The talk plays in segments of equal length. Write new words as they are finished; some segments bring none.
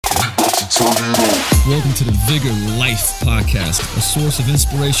Welcome to the Vigor Life Podcast, a source of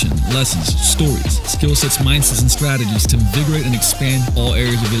inspiration, lessons, stories, skill sets, mindsets, and strategies to invigorate and expand all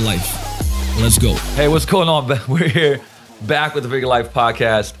areas of your life. Let's go. Hey, what's going on? We're here back with the Vigor Life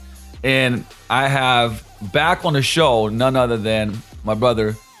Podcast, and I have back on the show none other than my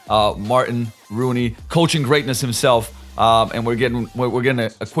brother, Martin Rooney, coaching greatness himself. And we're getting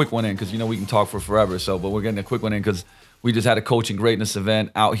a quick one in because we can talk for forever. But we're getting a quick one in because we just had a coaching greatness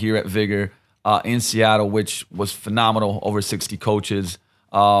event out here at Vigor in Seattle, which was phenomenal. Over 60 coaches.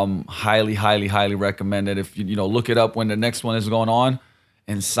 Highly recommended. If you look it up when the next one is going on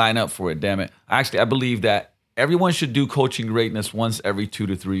and sign up for it. Damn it. I believe that everyone should do coaching greatness once every 2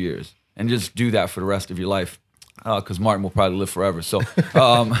 to 3 years and just do that for the rest of your life. Because Martin will probably live forever. So,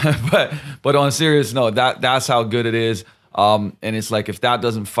 but on a serious note, that's how good it is. And it's like, if that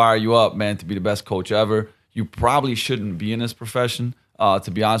doesn't fire you up, man, to be the best coach ever, you probably shouldn't be in this profession, to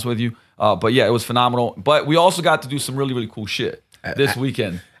be honest with you. But yeah, it was phenomenal. But we also got to do some really really cool shit this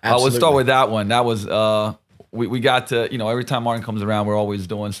weekend. Let's start with that one. That was we got to every time Martin comes around, we're always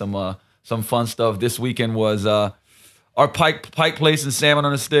doing some fun stuff. This weekend was. Our pike place and salmon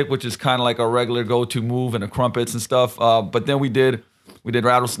on a stick, which is kind of like our regular go-to move, and the crumpets and stuff. But then we did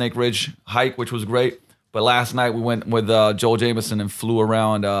Rattlesnake Ridge hike, which was great. But last night we went with Joel Jameson and flew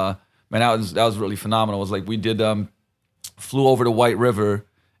around. Man, that was really phenomenal. It was like we did flew over the White River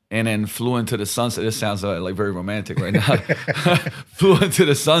and then flew into the sunset. This sounds like very romantic right now. Flew into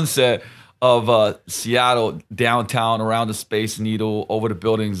the sunset of Seattle downtown, around the Space Needle, over the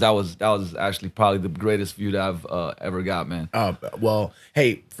buildings. That was actually probably the greatest view that I've ever got, man. Well,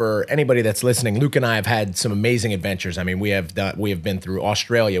 hey, for anybody that's listening, Luke and I have had some amazing adventures. I mean, we have been through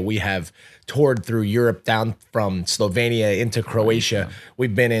Australia. We have toured through Europe, down from Slovenia into Croatia.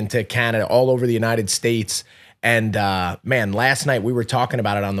 We've been into Canada, all over the United States. And man, last night we were talking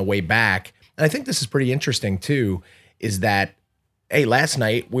about it on the way back. And I think this is pretty interesting too, is that hey, last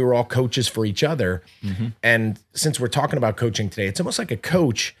night we were all coaches for each other. Mm-hmm. And since we're talking about coaching today, it's almost like a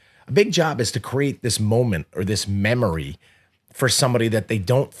coach. A big job is to create this moment or this memory for somebody that they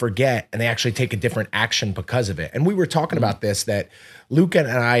don't forget, and they actually take a different action because of it. And we were talking about this, that Luke and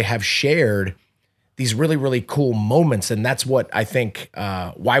I have shared these really, really cool moments. And that's what I think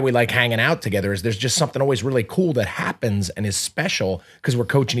why we like hanging out together, is there's just something always really cool that happens and is special because we're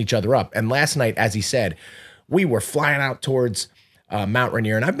coaching each other up. And last night, as he said, we were flying out towards Mount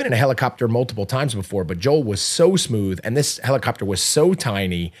Rainier. And I've been in a helicopter multiple times before, but Joel was so smooth and this helicopter was so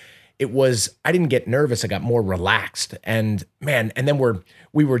tiny. I didn't get nervous. I got more relaxed. And man, and then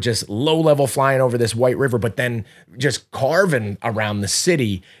we were just low level flying over this White River, but then just carving around the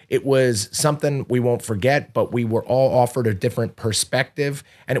city. It was something we won't forget, but we were all offered a different perspective.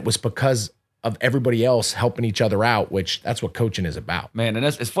 And it was because of everybody else helping each other out, which that's what coaching is about. Man, and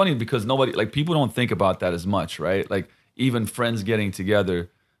it's funny because people don't think about that as much, right? Like, even friends getting together,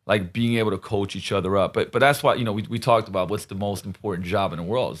 like being able to coach each other up. But that's why, we talked about what's the most important job in the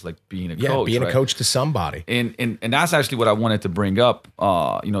world is like being a coach. Being a coach to somebody. And that's actually what I wanted to bring up,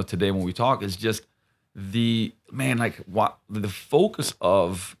 today when we talk, is just the focus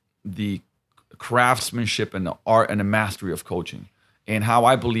of the craftsmanship and the art and the mastery of coaching, and how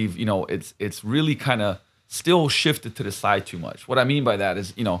I believe, it's really kind of still shifted to the side too much. What I mean by that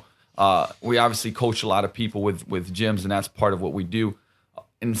is, we obviously coach a lot of people with gyms, and that's part of what we do.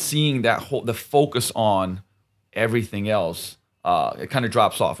 And seeing the focus on everything else, it kind of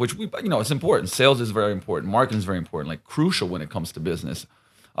drops off, which it's important. Sales is very important. Marketing is very important, like crucial when it comes to business.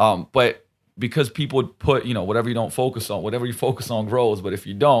 But because people put, whatever you focus on grows, but if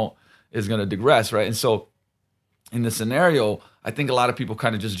you don't, it's going to digress, right? And so in this scenario, I think a lot of people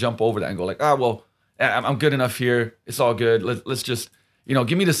kind of just jump over that and go like, I'm good enough here. It's all good. Let's just,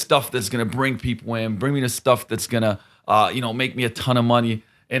 give me the stuff that's going to bring people in, bring me the stuff that's going to, make me a ton of money.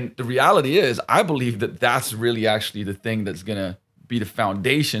 And the reality is, I believe that that's really actually the thing that's going to be the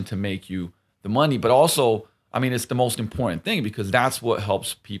foundation to make you the money. But also, it's the most important thing because that's what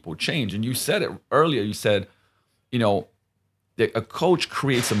helps people change. And you said it earlier. You said, that a coach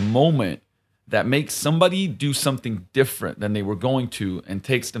creates a moment that makes somebody do something different than they were going to and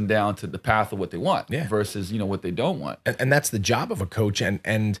takes them down to the path of what they want versus, what they don't want. And that's the job of a coach.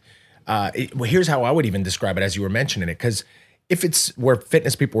 And here's how I would even describe it as you were mentioning it. Because if it's where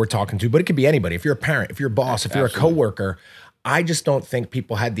fitness people we're talking to, but it could be anybody. If you're a parent, if you're a boss, if you're a coworker, I just don't think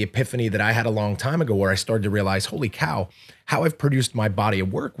people had the epiphany that I had a long time ago where I started to realize, holy cow, how I've produced my body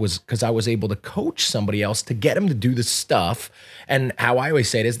of work was because I was able to coach somebody else to get them to do the stuff. And how I always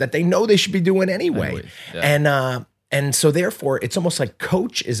say it is that they know they should be doing anyway. And so therefore, it's almost like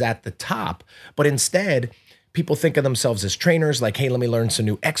coach is at the top, but instead people think of themselves as trainers, like, hey, let me learn some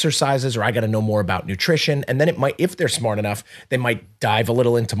new exercises, or I got to know more about nutrition. And then it might, if they're smart enough, they might dive a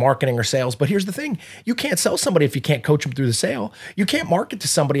little into marketing or sales. But here's the thing. You can't sell somebody if you can't coach them through the sale. You can't market to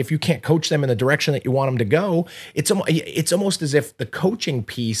somebody if you can't coach them in the direction that you want them to go. It's almost as if the coaching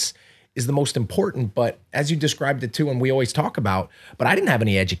piece is the most important, but as you described it too, and we always talk about, but I didn't have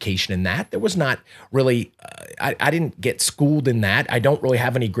any education in that. There was not really, I didn't get schooled in that. I don't really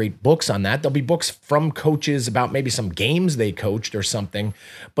have any great books on that. There'll be books from coaches about maybe some games they coached or something,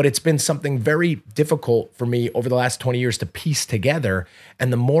 but it's been something very difficult for me over the last 20 years to piece together.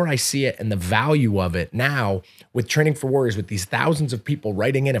 And the more I see it and the value of it now with Training for Warriors, with these thousands of people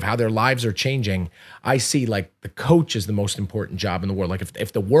writing in of how their lives are changing, I see like the coach is the most important job in the world. Like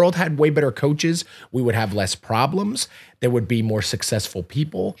if the world had way better coaches, we would have less problems. There would be more successful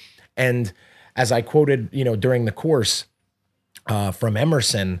people. And as I quoted, during the course from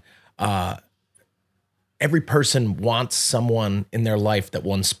Emerson, every person wants someone in their life that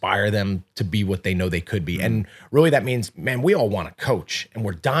will inspire them to be what they know they could be. And really that means, man, we all want a coach and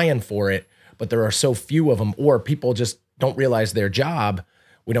we're dying for it, but there are so few of them, or people just don't realize their job.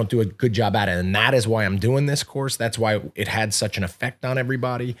 We don't do a good job at it. And that is why I'm doing this course. That's why it had such an effect on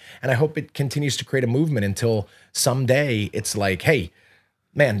everybody. And I hope it continues to create a movement until someday it's like, hey,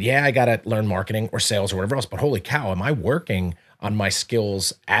 man, yeah, I got to learn marketing or sales or whatever else, but holy cow, am I working on my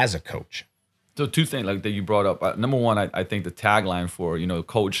skills as a coach? So two things like that you brought up. Number one, I think the tagline for,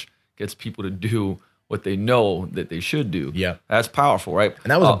 coach gets people to do what they know that they should do. Yeah. That's powerful, right?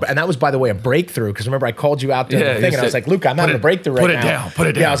 And that was, by the way, a breakthrough. Because remember, I called you out there the thing, and I was like, Luke, I'm having a breakthrough right now. Put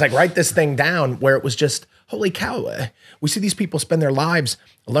it down. Yeah, I was like, write this thing down, where it was just, holy cow, we see these people spend their lives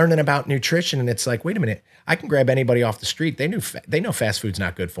learning about nutrition, and it's like, wait a minute, I can grab anybody off the street. They know fast food's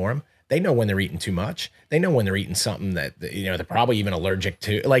not good for them. They know when they're eating too much. They know when they're eating something that, they're probably even allergic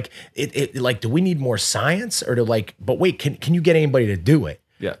to. Like, do we need more science, or but wait, can you get anybody to do it?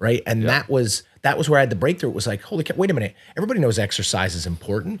 Yeah. Right. And that was where I had the breakthrough. It was like, holy cow, wait a minute. Everybody knows exercise is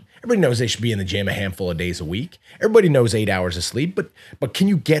important. Everybody knows they should be in the gym a handful of days a week. Everybody knows 8 hours of sleep, but can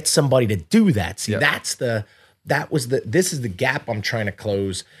you get somebody to do that? See, this is the gap I'm trying to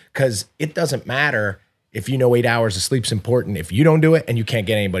close, because it doesn't matter if 8 hours of sleep's important. If you don't do it and you can't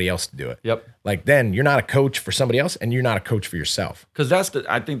get anybody else to do it. Yep. Like, then you're not a coach for somebody else, and you're not a coach for yourself. Because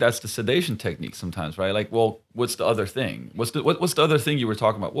I think that's the sedation technique sometimes, right? Like, well, what's the other thing? What's the other thing you were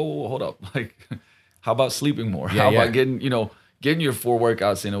talking about? Whoa, hold up. Like, how about sleeping more? How about getting your 4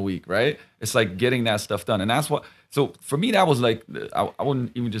 workouts in a week, right? It's like getting that stuff done. And that's what, so for me, that was like, I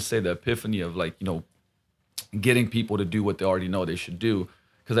wouldn't even just say the epiphany of like, getting people to do what they already know they should do.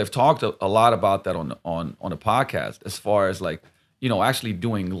 Because I've talked a lot about that on the podcast, as far as like, actually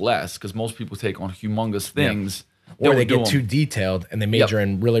doing less, because most people take on humongous things. Or they get too detailed and they major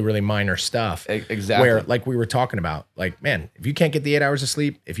in really, really minor stuff. Exactly. Where, like we were talking about, like, man, if you can't get the 8 hours of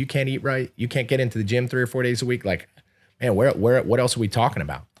sleep, if you can't eat right, you can't get into the gym 3 or 4 days a week, like, man, what else are we talking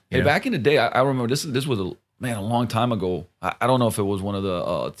about? Hey, back in the day, I remember this was a long time ago. I don't know if it was one of the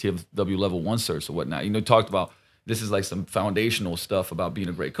TFW level 1 certs or whatnot. Talked about, this is like some foundational stuff about being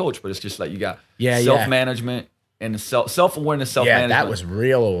a great coach, but it's just like you got self-management and self-awareness, self-management. Yeah, that was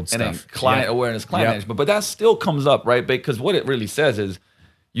real old stuff. And then client awareness, client management. But that still comes up, right? Because what it really says is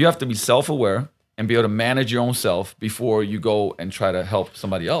you have to be self-aware and be able to manage your own self before you go and try to help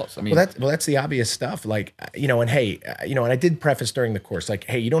somebody else. I mean, that's the obvious stuff. Like, and hey, and I did preface during the course, like,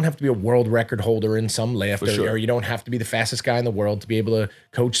 hey, you don't have to be a world record holder in some lift, or you don't have to be the fastest guy in the world to be able to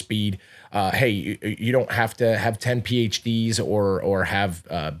coach speed. Hey, you don't have to have 10 PhDs or have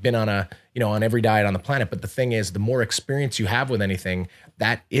been on on every diet on the planet. But the thing is, the more experience you have with anything,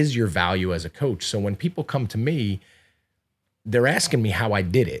 that is your value as a coach. So when people come to me, they're asking me how I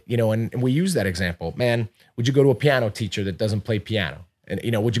did it, and we use that example. Man, would you go to a piano teacher that doesn't play piano? And,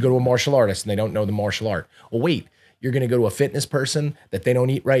 would you go to a martial artist and they don't know the martial art? Well, wait, you're going to go to a fitness person that they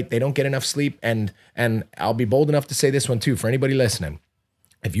don't eat right, they don't get enough sleep. And I'll be bold enough to say this one too, for anybody listening.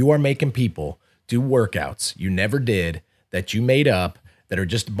 If you are making people do workouts you never did, that you made up, that are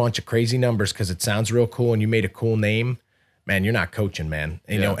just a bunch of crazy numbers because it sounds real cool and you made a cool name, man, you're not coaching, man.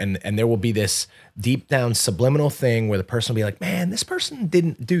 And there will be this deep down subliminal thing where the person will be like, man, this person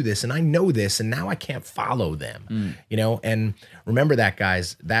didn't do this and I know this and now I can't follow them. And remember that,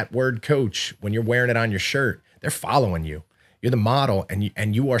 guys, that word coach, when you're wearing it on your shirt, they're following you. You're the model,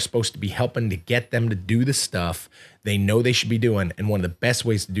 and you are supposed to be helping to get them to do the stuff they know they should be doing. And one of the best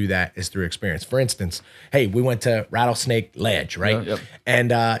ways to do that is through experience. For instance, hey, we went to Rattlesnake Ledge, right? Yep.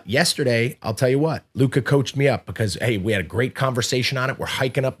 And yesterday, I'll tell you what, Luca coached me up because, hey, we had a great conversation on it. We're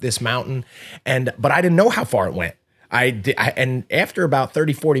hiking up this mountain, but I didn't know how far it went. And after about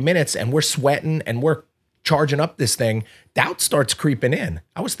 30, 40 minutes, and we're sweating and we're charging up this thing, doubt starts creeping in.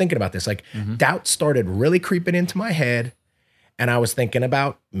 I was thinking about this, like doubt started really creeping into my head. And I was thinking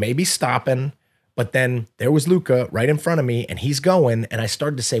about maybe stopping, but then there was Luca right in front of me and he's going. And I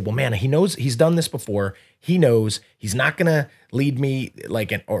started to say, well, man, he knows he's done this before. He knows he's not going to lead me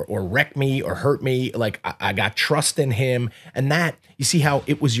like, or wreck me or hurt me. Like I got trust in him. And that, you see how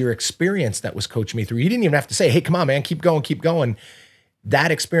it was your experience that was coaching me through. You didn't even have to say, hey, come on, man, keep going, keep going. That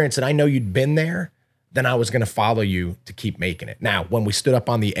experience, and I know you'd been there, then I was going to follow you to keep making it. Now, when we stood up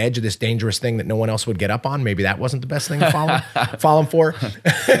on the edge of this dangerous thing that no one else would get up on, maybe that wasn't the best thing to follow him for.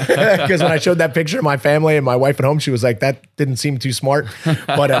 Because when I showed that picture of my family and my wife at home, she was like, that didn't seem too smart.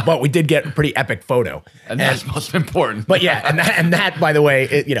 But we did get a pretty epic photo. And that's most important. But yeah, and that, by the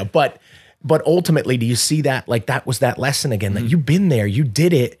way, but ultimately, do you see that? Like that was that lesson again, that you've been there, you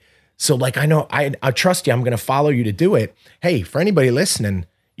did it. So like, I know, I trust you. I'm going to follow you to do it. Hey, for anybody listening,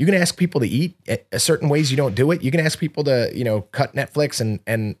 you can ask people to eat certain ways you don't do it. You can ask people to, cut Netflix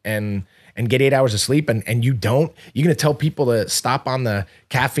and get 8 hours of sleep and you don't. You're going to tell people to stop on the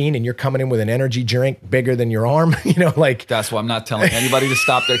caffeine and you're coming in with an energy drink bigger than your arm, like. That's why I'm not telling anybody to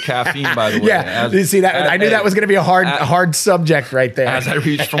stop their caffeine, by the way. Yeah, you see that? I knew that was going to be a hard subject right there. As I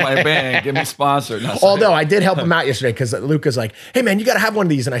reach for my band, get me sponsored. No, although I did help him out yesterday because Luca's like, hey man, you got to have one of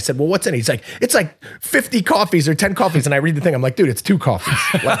these. And I said, well, what's in it? He's like, it's like 50 coffees or 10 coffees. And I read the thing. I'm like, dude, it's 2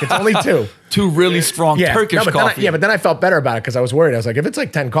 coffees. Like it's only 2. 2 really strong Turkish coffees. But then I felt better about it because I was worried. I was like, if it's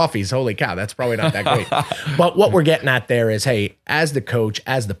like 10 coffees, holy cow, that's probably not that great. But what we're getting at there is, hey, as the coach,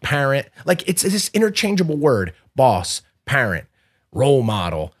 as the parent, like it's this interchangeable word, boss, parent, role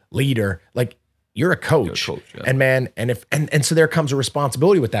model, leader, like you're a coach. You're a coach, yeah. And man, and so there comes a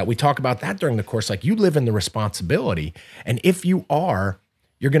responsibility with that. We talk about that during the course, like you live in the responsibility. And if you are,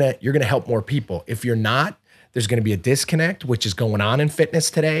 you're gonna help more people. If you're not, there's going to be a disconnect, which is going on in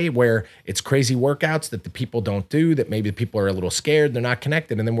fitness today, where it's crazy workouts that the people don't do, that maybe the people are a little scared, they're not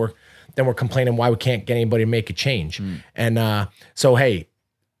connected, and then we're complaining why we can't get anybody to make a change. And so, hey,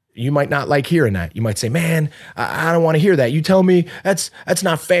 you might not like hearing that. You might say, man, I don't want to hear that. You tell me that's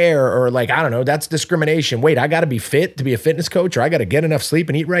not fair, or like, I don't know, that's discrimination. Wait, I got to be fit to be a fitness coach, or I got to get enough sleep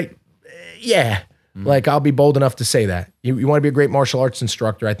and eat right? Yeah. Like I'll be bold enough to say that. You want to be a great martial arts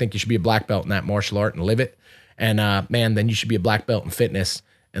instructor, I think you should be a black belt in that martial art and live it. And man, then you should be a black belt in fitness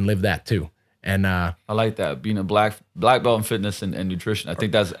and live that too. And I like that, being a black belt in fitness and nutrition. I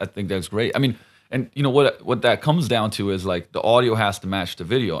think that's great. I mean, and what that comes down to is like the audio has to match the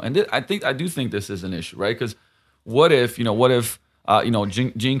video. And I do think this is an issue, right? Because what if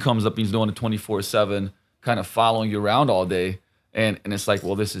Gene comes up and he's doing it 24/7, kind of following you around all day. And it's like,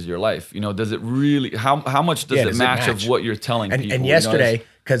 well, this is your life. Does it really, how much does it match of what you're telling people? And yesterday,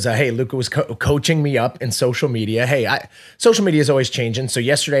 because, hey, Luca was coaching me up in social media. Hey, social media is always changing. So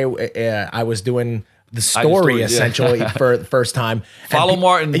yesterday I was doing the story essentially for the first time. Follow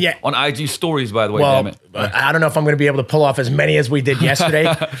Martin on IG stories, by the way. Well, damn it. I don't know if I'm going to be able to pull off as many as we did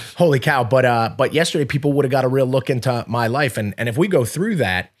yesterday. Holy cow. But yesterday people would have got a real look into my life. And if we go through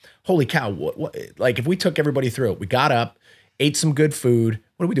that, holy cow, like if we took everybody through it, we got up, ate some good food.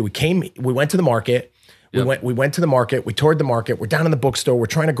 What did we do? We went to the market. Yep. We went to the market. We toured the market. We're down in the bookstore. We're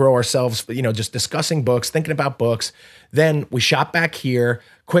trying to grow ourselves, just discussing books, thinking about books. Then we shot back here,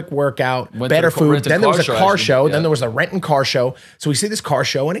 quick workout, better food. Then there was a car show. Then there was a rent and car show. So we see this car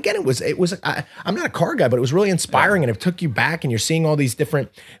show. And again, it was. I'm not a car guy, but it was really inspiring. And it took you back and you're seeing all these different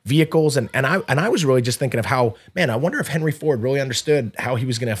vehicles. And I was really just thinking of how, man, I wonder if Henry Ford really understood how he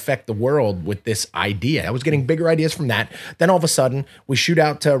was going to affect the world with this idea. I was getting bigger ideas from that. Then all of a sudden we shoot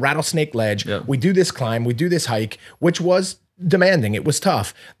out to Rattlesnake Ledge. Yep. We do this climb, we do this hike, which was demanding. It was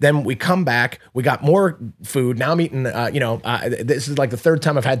tough. Then we come back. We got more food. Now I'm eating. This is like the 3rd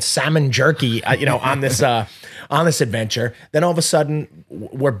time I've had salmon jerky. On this adventure. Then all of a sudden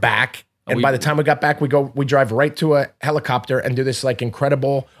we're back. And by the time we got back, we drive right to a helicopter and do this like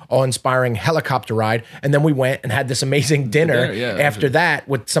incredible, awe-inspiring helicopter ride. And then we went and had this amazing dinner after that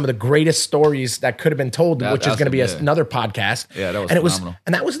with some of the greatest stories that could have been told, which is going to be another podcast. Yeah, that was phenomenal.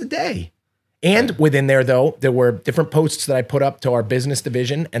 And that was the day. And within there, though, there were different posts that I put up to our business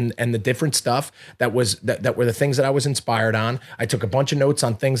division and the different stuff that were the things that I was inspired on. I took a bunch of notes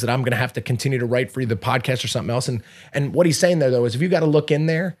on things that I'm going to have to continue to write for either the podcast or something else. And what he's saying there, though, is if you got to look in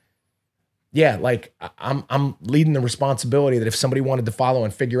there, like I'm leading the responsibility that if somebody wanted to follow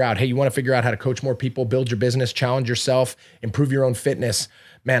and figure out, hey, you want to figure out how to coach more people, build your business, challenge yourself, improve your own fitness,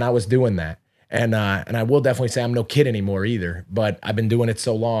 man, I was doing that. And I will definitely say I'm no kid anymore either, but I've been doing it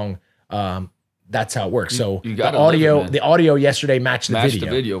so long. That's how it works. So the audio yesterday matched the video. Matched the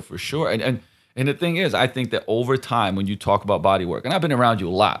video for sure. And the thing is, I think that over time, when you talk about body work, and I've been around you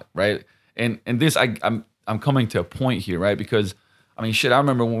a lot, right? And this, I'm I'm coming to a point here, right? Because I mean, shit, I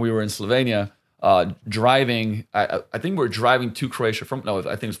remember when we were in Slovenia, driving. I think we were driving to Croatia I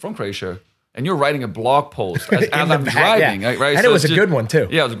think it was from Croatia, and you're writing a blog post as I'm driving, right? And it was a good one too.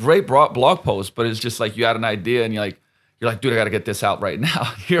 Yeah, it was a great blog post, but it's just like you had an idea, and you're like, dude, I got to get this out right now.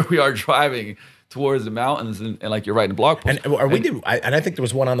 Here we are driving towards the mountains, and like you're writing a blog post. And I think there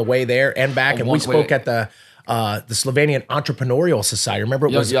was one on the way there and back, and we spoke at the Slovenian Entrepreneurial Society. Remember,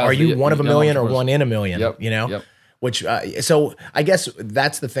 it was are you one of a million or one in a million? Yep. You know. Yep. Which, so I guess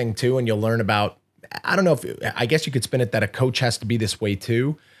that's the thing too, and you'll learn about, I don't know I guess you could spin it that a coach has to be this way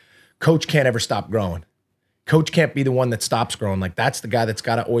too. Coach can't ever stop growing. Coach can't be the one that stops growing. Like that's the guy that's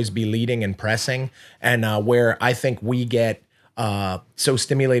got to always be leading and pressing. And where I think we get so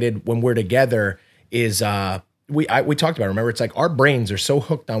stimulated when we're together is we talked about it. Remember, it's like our brains are so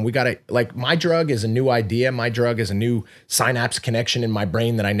hooked on, we got to, like my drug is a new idea. My drug is a new synapse connection in my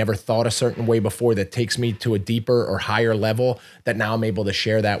brain that I never thought a certain way before that takes me to a deeper or higher level that now I'm able to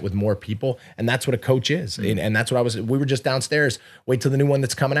share that with more people. And that's what a coach is. And that's what we were just downstairs, wait till the new one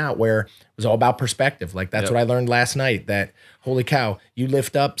that's coming out where it was all about perspective. Like that's what I learned last night, that holy cow, you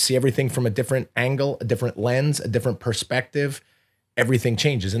lift up, see everything from a different angle, a different lens, a different perspective. Everything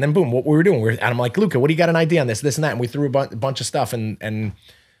changes. And then boom, what we were doing, and I'm like, Luca, what do you got an idea on this and that? And we threw a bunch of stuff and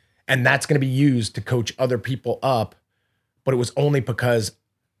that's going to be used to coach other people up. But it was only because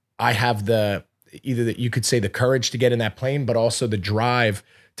I have you could say the courage to get in that plane, but also the drive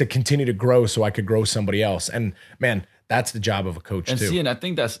to continue to grow so I could grow somebody else. And man, that's the job of a coach too. And I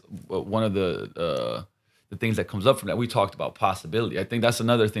think that's one of the things that comes up from that. We talked about possibility. I think that's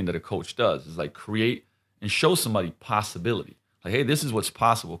another thing that a coach does is like create and show somebody possibility. Like, hey, this is what's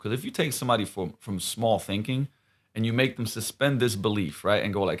possible. Because if you take somebody from small thinking and you make them suspend this belief, right,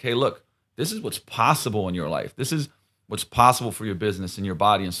 and go like, hey, look, this is what's possible in your life. This is what's possible for your business and your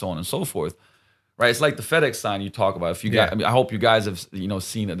body and so on and so forth, right? It's like the FedEx sign you talk about. If you guys, I mean, I hope you guys have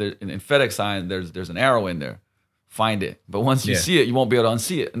seen it. In FedEx sign, there's an arrow in there. Find it. But once you see it, you won't be able to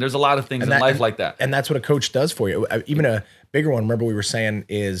unsee it. And there's a lot of things in life like that. And that's what a coach does for you. Even a bigger one, remember we were saying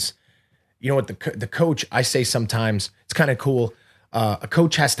is, you know what, the coach, I say sometimes, it's kind of cool. A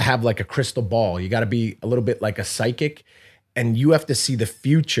coach has to have like a crystal ball. You got to be a little bit like a psychic, and you have to see the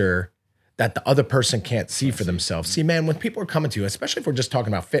future that the other person can't see for themselves. See, man, when people are coming to you, especially if we're just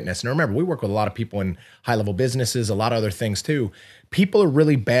talking about fitness, and remember, we work with a lot of people in high-level businesses, a lot of other things too. People are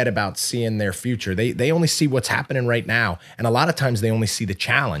really bad about seeing their future. They only see what's happening right now, and a lot of times they only see the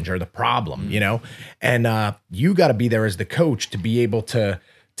challenge or the problem, you know. And you got to be there as the coach to be able to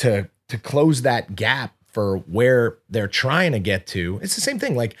close that gap for where they're trying to get to. It's the same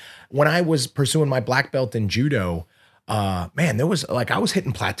thing. Like when I was pursuing my black belt in judo, man, there was like, I was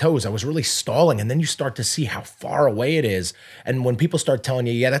hitting plateaus. I was really stalling. And then you start to see how far away it is. And when people start telling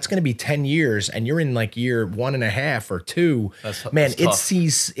you, yeah, that's going to be 10 years and you're in like year 1.5 or 2, man,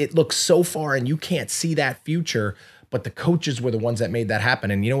 it looks so far and you can't see that future. But the coaches were the ones that made that happen.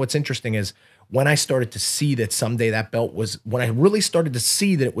 And you know, what's interesting is when I started to see that someday that belt when I really started to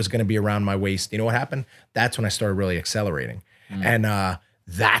see that it was going to be around my waist, you know what happened? That's when I started really accelerating. And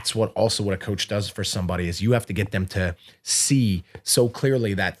that's what a coach does for somebody is you have to get them to see so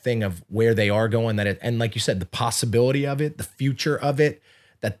clearly that thing of where they are going, and like you said, the possibility of it, the future of it,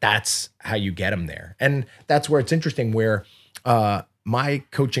 that's how you get them there. And that's where it's interesting where, my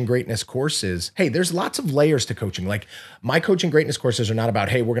Coaching Greatness courses, hey, there's lots of layers to coaching. Like my Coaching Greatness courses are not about,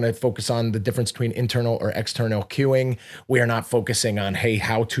 hey, we're going to focus on the difference between internal or external cueing. We are not focusing on, hey,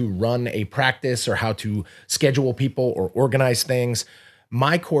 how to run a practice or how to schedule people or organize things.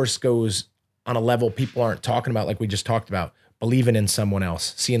 My course goes on a level people aren't talking about, like we just talked about, believing in someone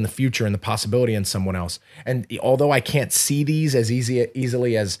else, seeing the future and the possibility in someone else. And although I can't see these as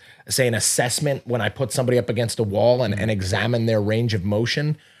easily as, say, an assessment when I put somebody up against a wall and examine their range of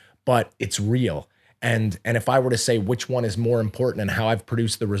motion, but it's real. And if I were to say which one is more important and how I've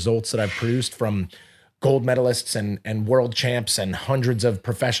produced the results that I've produced from gold medalists and world champs and hundreds of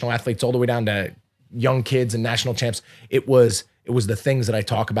professional athletes all the way down to young kids and national champs, it was the things that I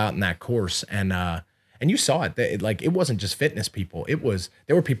talk about in that course. And you saw it. It wasn't just fitness people.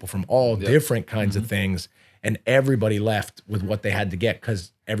 There were people from all different kinds of things, and everybody left with what they had to get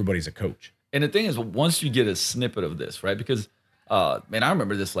because everybody's a coach. And the thing is, once you get a snippet of this, right? Because, man, I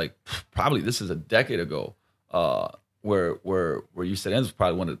remember this probably this is a decade ago, where you said, and this was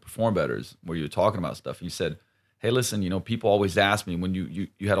probably one of the Perform Betters, where you were talking about stuff. You said, hey, listen, people always ask me when you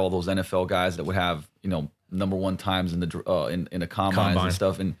had all those NFL guys that would have number 1 times in the combines and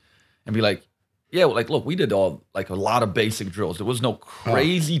stuff, and be like. Yeah, well, look, we did a lot of basic drills. There was no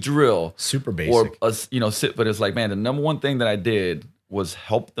crazy drill. Super basic. But it's like, man, the number one thing that I did was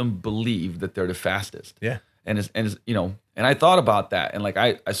help them believe that they're the fastest. Yeah. And it's and I thought about that, and like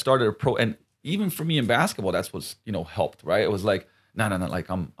I started a pro, and even for me in basketball, that's what's helped, right? It was like no, like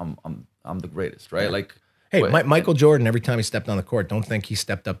I'm the greatest, right? Like. Hey, Michael Jordan, every time he stepped on the court, don't think he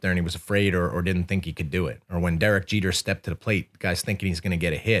stepped up there and he was afraid or didn't think he could do it. Or when Derek Jeter stepped to the plate, the guy's thinking he's going to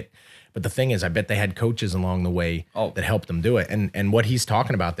get a hit. But the thing is, I bet they had coaches along the way that helped them do it. And what he's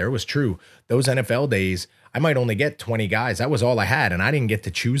talking about there was true. Those NFL days, I might only get 20 guys. That was all I had, and I didn't get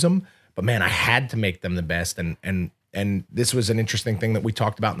to choose them. But, man, I had to make them the best. And this was an interesting thing that we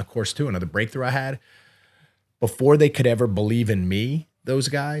talked about in the course, too. Another breakthrough I had. Before they could ever believe in me, those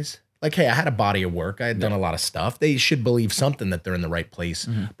guys – like, hey, I had a body of work. I had done a lot of stuff. They should believe something that they're in the right place.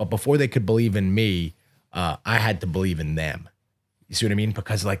 But before they could believe in me, I had to believe in them. You see what I mean?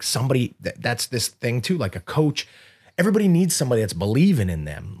 Because like somebody, that's this thing too, like a coach, everybody needs somebody that's believing in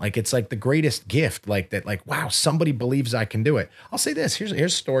them. Like it's like the greatest gift, like that, like, wow, somebody believes I can do it. I'll say this, here's a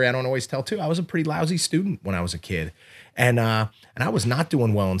story I don't always tell too. I was a pretty lousy student when I was a kid. And I was not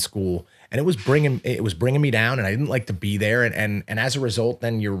doing well in school. And it was bringing me down, and I didn't like to be there. And as a result,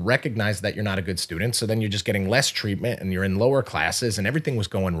 then you recognize that you're not a good student. So then you're just getting less treatment, and you're in lower classes, and everything was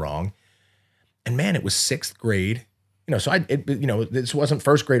going wrong. And man, it was 6th grade. So this wasn't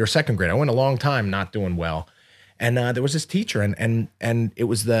 1st grade or 2nd grade. I went a long time not doing well. And there was this teacher, and it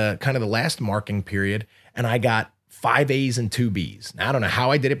was the kind of the last marking period, and I got 5 A's and 2 B's. Now I don't know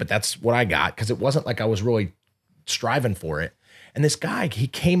how I did it, but that's what I got, because it wasn't like I was really striving for it. And this guy, he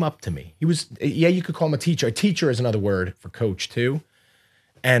came up to me. He was, you could call him a teacher. A teacher is another word for coach too.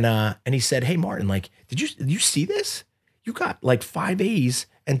 And he said, "Hey, Martin, like, did you see this? You got like 5 A's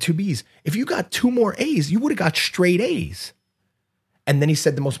and 2 B's. If you got 2 more A's, you would have got straight A's." And then he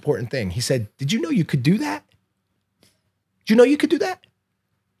said the most important thing. He said, "Did you know you could do that? Did you know you could do that?"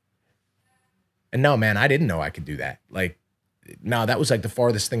 And no, man, I didn't know I could do that. Like, no, that was like the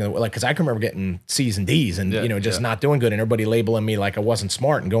farthest thing. Like, because I can remember getting C's and D's and, just not doing good, and everybody labeling me like I wasn't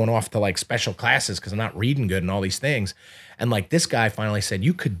smart and going off to like special classes because I'm not reading good and all these things. And like this guy finally said,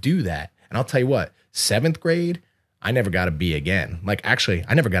 "You could do that." And I'll tell you what, 7th grade, I never got a B again. Like, actually,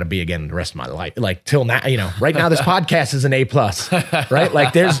 I never got a B again the rest of my life. Like till now, right now, this podcast is an A+, right?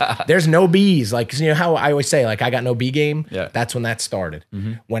 Like there's no B's. Like, how I always say, like, I got no B game. Yeah. That's when that started.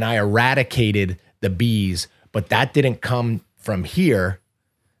 When I eradicated the B's, but that didn't come from here.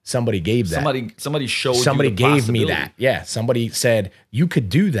 Somebody gave that. Somebody showed. Somebody you the gave me that. Yeah. Somebody said you could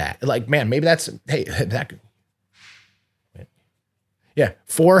do that. Like, man, maybe that's that. Yeah,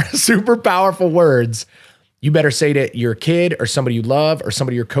 4 super powerful words. You better say to your kid or somebody you love or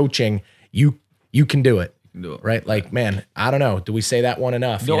somebody you're coaching, you can do it. You can do it. Right? Like, man, I don't know. Do we say that one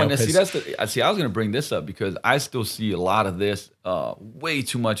enough? No, and see, I was going to bring this up because I still see a lot of this, way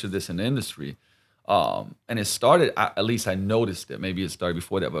too much of this in the industry. And it started, at least I noticed it, maybe it started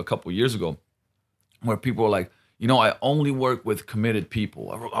before that, but a couple of years ago, where people were like, I only work with committed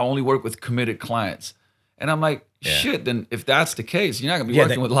people. I only work with committed clients. And I'm like, shit, then if that's the case, you're not going to be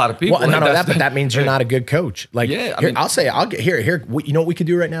working with a lot of people. Well, not only that, but that means you're not a good coach. Like, I'll get here. You know what we could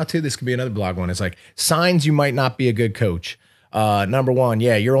do right now too? This could be another blog one. It's like signs you might not be a good coach. Number 1,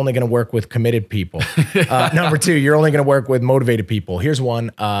 you're only going to work with committed people. Number 2, you're only going to work with motivated people. Here's one.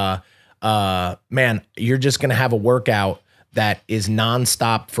 Man, you're just going to have a workout that is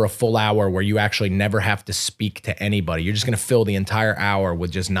nonstop for a full hour where you actually never have to speak to anybody. You're just going to fill the entire hour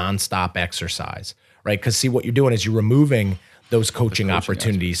with just nonstop exercise, right? Because see, what you're doing is you're removing those coaching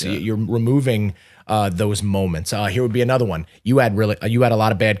opportunities. Aspect, You're removing those moments. Here would be another one. You had a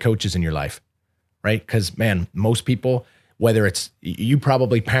lot of bad coaches in your life, right? Because, man, most people, whether it's you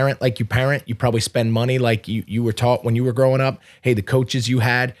probably parent like you parent, you probably spend money like you were taught when you were growing up. Hey, the coaches you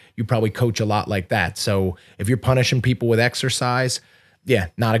had, you probably coach a lot like that. So if you're punishing people with exercise,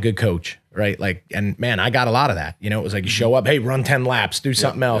 not a good coach, right? Like, and man, I got a lot of that. It was like you show up, hey, run 10 laps, do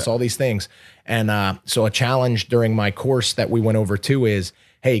something else, all these things. And so a challenge during my course that we went over too is,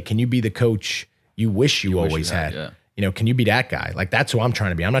 hey, can you be the coach you wish you always had? Yeah. Can you be that guy? Like, that's who I'm trying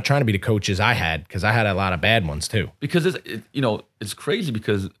to be. I'm not trying to be the coaches I had because I had a lot of bad ones too. Because it's crazy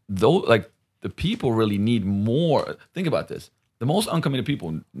because the people really need more. Think about this. The most uncommitted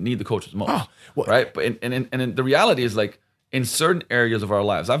people need the coaches most, right? But and the reality is, like, in certain areas of our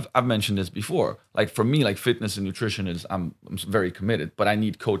lives, I've mentioned this before. Like, for me, like fitness and nutrition I'm very committed, but I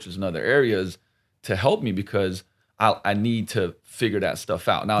need coaches in other areas to help me because I need to figure that stuff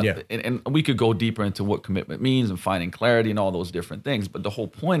out. Now, and we could go deeper into what commitment means and finding clarity and all those different things. But the whole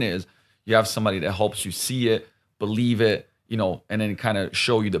point is you have somebody that helps you see it, believe it, and then kind of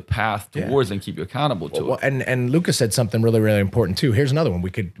show you the path towards and keep you accountable to it. And Lucas said something really, really important too. Here's another one. We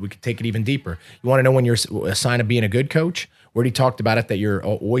could take it even deeper. You want to know when you're a sign of being a good coach? We already talked about it, that you're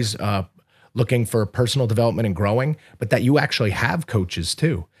always looking for personal development and growing, but that you actually have coaches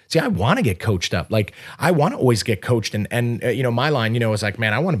too. See, I want to get coached up. Like I want to always get coached. And my line, is like,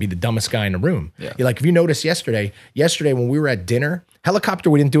 man, I want to be the dumbest guy in the room. Yeah. You're like, if you noticed yesterday when we were at dinner, helicopter,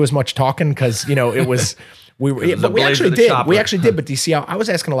 we didn't do as much talking because, it was, but we actually did. We actually did. But do you see how I was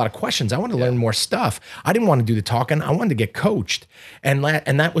asking a lot of questions? I wanted to learn more stuff. I didn't want to do the talking. I wanted to get coached. And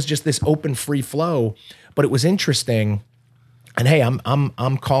that was just this open, free flow. But it was interesting. And hey,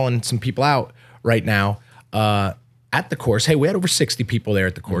 I'm calling some people out right now. At the course, hey, we had over 60 people there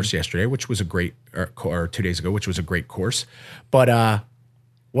at the course yesterday, which was a great, or 2 days ago, which was a great course. But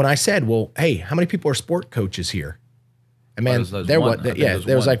when I said, well, hey, how many people are sport coaches here? And man, there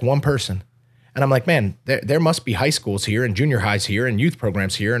was like one person. And I'm like, man, there must be high schools here and junior highs here and youth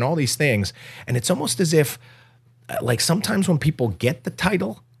programs here and all these things. And it's almost as if, like sometimes when people get the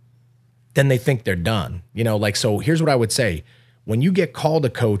title, then they think they're done. So here's what I would say. When you get called a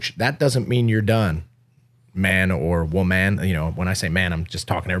coach, that doesn't mean you're done. Man or woman, when I say man, I'm just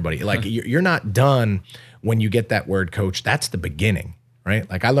talking to everybody. Like you're not done when you get that word coach. That's the beginning, right?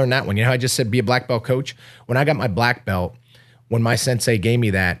 Like I learned that one. I just said be a black belt coach. When I got my black belt, when my sensei gave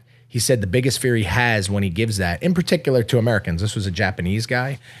me that, he said the biggest fear he has when he gives that, in particular to Americans, this was a Japanese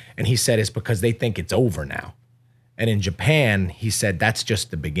guy, and he said it's because they think it's over now. And in Japan, he said that's just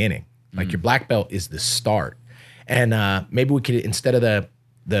the beginning. Like your black belt is the start. And maybe we could, instead of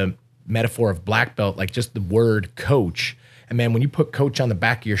the metaphor of black belt, like just the word coach. And man, when you put coach on the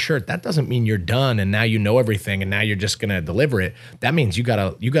back of your shirt, that doesn't mean you're done and now you know everything and now you're just gonna deliver it. That means you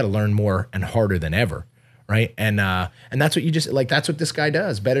gotta learn more and harder than ever, right? And that's what that's what this guy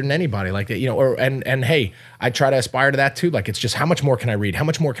does better than anybody. Like and hey, I try to aspire to that too. Like it's just how much more can I read? How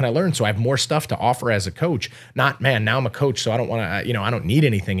much more can I learn? So I have more stuff to offer as a coach. Not man, now I'm a coach, so I don't want to. I don't need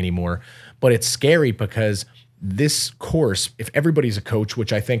anything anymore. But it's scary because this course, if everybody's a coach,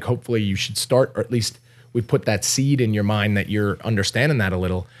 which I think hopefully you should start, or at least we put that seed in your mind that you're understanding that a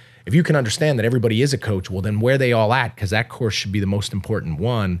little. If you can understand that everybody is a coach, well, then where are they all at? Because that course should be the most important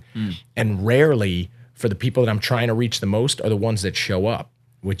one. And rarely for the people that I'm trying to reach the most are the ones that show up,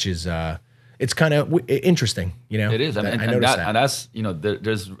 which is, it's kind of interesting, It is. I noticed that. And that's,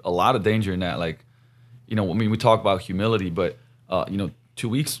 there's a lot of danger in that. Like, we talk about humility, but, 2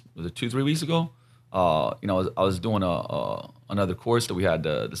 weeks, was it 2-3 weeks ago? I was doing another course that we had,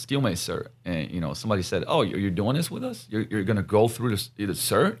 the Steelmate cert, and somebody said, "Oh, you're doing this with us? You're gonna go through this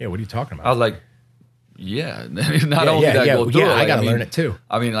cert?" Yeah, what are you talking about? I was like, "Yeah." Not only did I go through it, I gotta learn it too.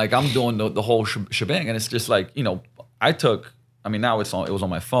 I mean, like I'm doing the whole shebang, and it's just like I took. I mean, now it was on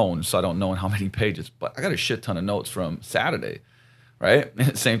my phone, so I don't know in how many pages, but I got a shit ton of notes from Saturday, right?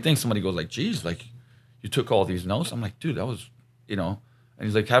 And same thing. Somebody goes like, "Geez, like you took all these notes." I'm like, "Dude, that was And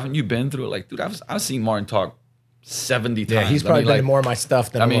he's like, "Haven't you been through it?" Like, dude, I've seen Martin talk 70 times. Yeah, he's probably been more of my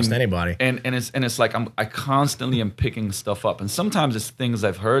stuff than almost anybody. And it's like I constantly am picking stuff up, and sometimes it's things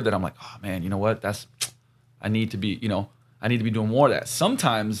I've heard that I'm like, "Oh man, you know what? I need to be doing more of that."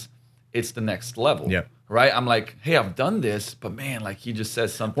 Sometimes it's the next level. Yeah. Right. I'm like, "Hey, I've done this, but man, like he just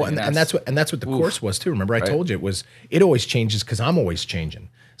says something." Well, and that's what the course was too. Remember, I told you it always changes because I'm always changing.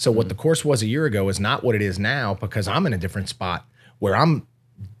 So what the course was a year ago is not what it is now because I'm in a different spot where I'm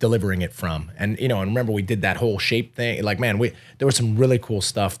delivering it from. And and remember we did that whole shape thing. Like, man, there was some really cool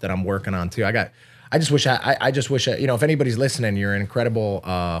stuff that I'm working on too. I just wish if anybody's listening, you're an incredible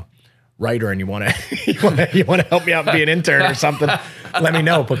writer and you want to help me out and be an intern or something, let me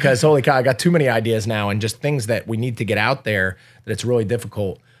know, because holy cow, I got too many ideas now and just things that we need to get out there that it's really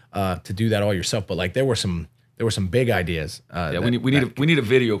difficult to do that all yourself. But like there were some big ideas. We need a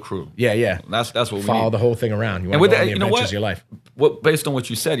video crew. Yeah. That's what we need. Follow the whole thing around. You want to go on the adventures of your life. Based on what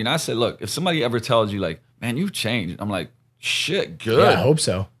you said, I said, look, if somebody ever tells you like, "Man, you've changed," I'm like, "Shit, good." Yeah, I hope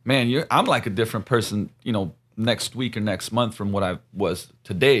so. Man, I'm like a different person, next week or next month from what I was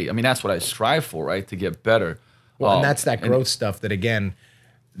today. I mean, that's what I strive for, right? To get better. Well, and that's that growth stuff that, again,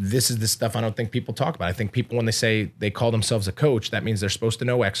 this is the stuff I don't think people talk about. I think people, when they say they call themselves a coach, that means they're supposed to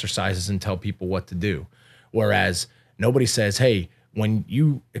know exercises and tell people what to do. Whereas nobody says, hey, when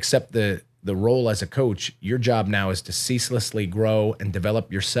you accept the role as a coach, your job now is to ceaselessly grow and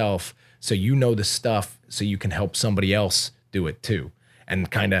develop yourself so you know the stuff so you can help somebody else do it too. And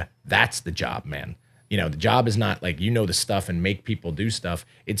kind of that's the job, man. The job is not like the stuff and make people do stuff.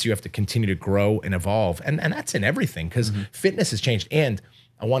 It's you have to continue to grow and evolve. And that's in everything because fitness has changed. And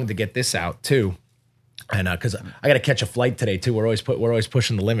I wanted to get this out too. And because I got to catch a flight today too. We're always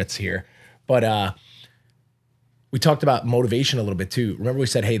pushing the limits here. But we talked about motivation a little bit too. Remember we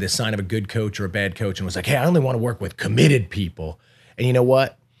said, hey, the sign of a good coach or a bad coach, and was like, hey, I only want to work with committed people. And you know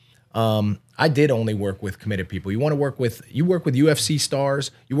what? I did only work with committed people. You work with UFC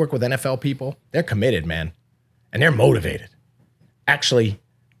stars, you work with NFL people, they're committed, man. And they're motivated. Actually,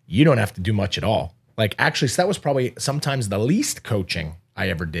 you don't have to do much at all. Like, actually, so that was probably sometimes the least coaching I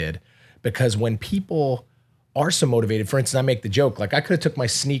ever did, because when people are so motivated, for instance, I make the joke, like I could have took my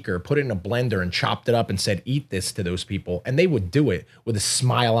sneaker, put it in a blender and chopped it up and said, eat this to those people. And they would do it with a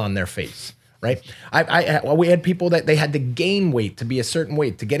smile on their face. Right. We had people that they had to gain weight to be a certain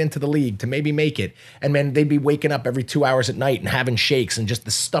weight to get into the league, to maybe make it. And man, they'd be waking up every 2 hours at night and having shakes and just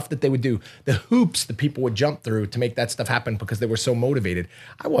the stuff that they would do, the hoops that people would jump through to make that stuff happen because they were so motivated.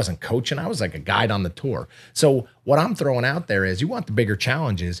 I wasn't coaching. I was like a guide on the tour. So what I'm throwing out there is you want the bigger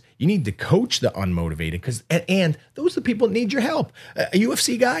challenges. You need to coach the unmotivated because, and those are the people that need your help. A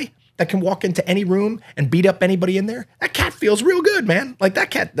UFC guy that can walk into any room and beat up anybody in there, that cat feels real good, man. Like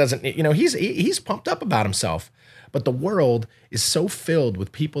that cat doesn't, he's pumped up about himself. But the world is so filled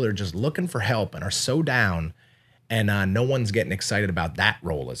with people that are just looking for help and are so down, and no one's getting excited about that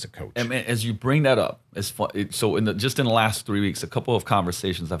role as a coach. And man, as you bring that up, it's fun. So just in the last 3 weeks, a couple of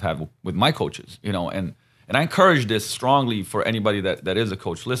conversations I've had with my coaches, and I encourage this strongly for anybody that is a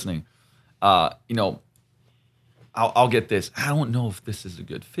coach listening. I'll get this. I don't know if this is a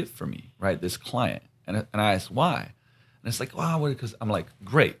good fit for me, right? This client. And I ask, why? And it's like, wow, because I'm like,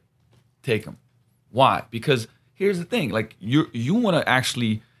 great, take them. Why? Because here's the thing, like you want to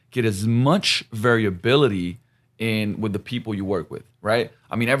actually get as much variability in with the people you work with, right?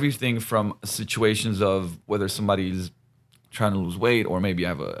 I mean, everything from situations of whether somebody's trying to lose weight or maybe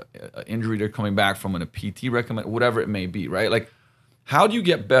have a injury they're coming back from and a PT recommend, whatever it may be, right? Like, how do you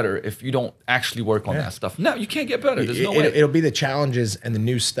get better if you don't actually work on that stuff? No, you can't get better. There's no way. It'll be the challenges and the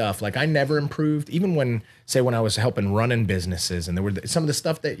new stuff. Like I never improved, even when I was helping running businesses, and there were some of the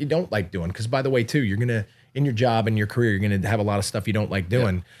stuff that you don't like doing. Because by the way, too, you're gonna in your job and your career, you're gonna have a lot of stuff you don't like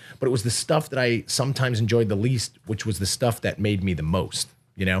doing. Yeah. But it was the stuff that I sometimes enjoyed the least, which was the stuff that made me the most.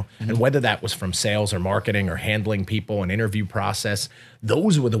 And whether that was from sales or marketing or handling people and interview process,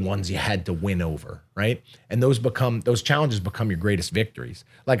 those were the ones you had to win over, right? And those challenges become your greatest victories.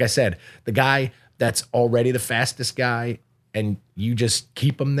 Like I said, the guy that's already the fastest guy and you just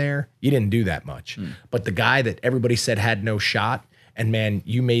keep him there, you didn't do that much. But the guy that everybody said had no shot, and man,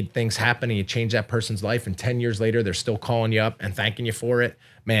 you made things happen and you changed that person's life, and 10 years later, they're still calling you up and thanking you for it,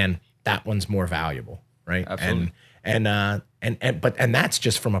 man, that one's more valuable, right? Absolutely. And that's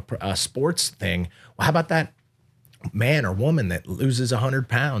just from a sports thing. Well, how about that man or woman that loses 100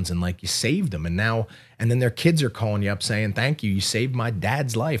 pounds and like you saved them, and then their kids are calling you up saying, thank you, you saved my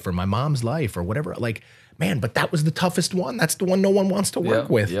dad's life or my mom's life or whatever. Like, man, but that was the toughest one. That's the one no one wants to work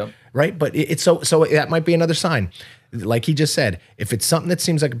with, right? But it's so that might be another sign. Like he just said, if it's something that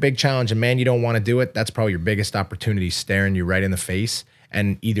seems like a big challenge and man, you don't want to do it, that's probably your biggest opportunity staring you right in the face.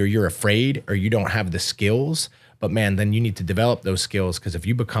 And either you're afraid or you don't have the skills. But man, then you need to develop those skills, because if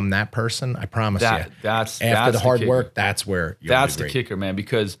you become that person, I promise that's after the hard work, that's where you're that's the kicker, man,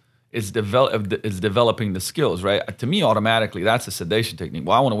 because it's developing the skills, right? To me, automatically, that's a sedation technique.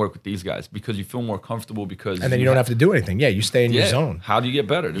 Well, I want to work with these guys because you feel more comfortable and then you don't have to do anything. Yeah, you stay in your zone. How do you get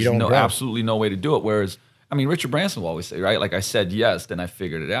better? There's absolutely no way to do it. Whereas, I mean, Richard Branson will always say, right? Like I said yes, then I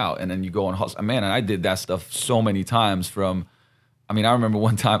figured it out, and then you go and hustle. Man, and I did that stuff so many times I remember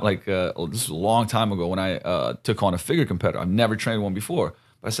one time, this was a long time ago when I took on a figure competitor. I've never trained one before.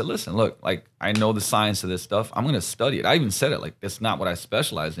 But I said, listen, look, like I know the science of this stuff. I'm going to study it. I even said it, like, that's not what I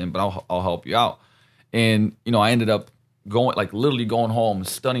specialize in, but I'll help you out. And, I ended up literally going home,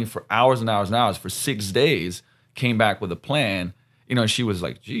 studying for hours and hours and hours for 6 days, came back with a plan, and she was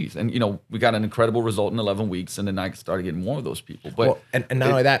like, geez. And, we got an incredible result in 11 weeks. And then I started getting more of those people. But and not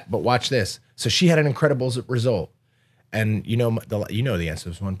only that, but watch this. So she had an incredible result. And the answer to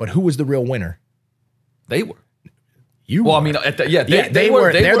this one, but who was the real winner? They were. You were. I mean, they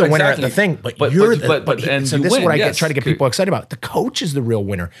were. They're the winner at the thing, but you're so this is what I try to get people excited about. The coach is the real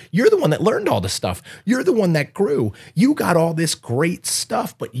winner. You're the one that learned all the stuff. You're the one that grew. You got all this great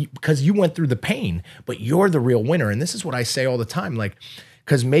stuff, but because you went through the pain, but you're the real winner. And this is what I say all the time, like,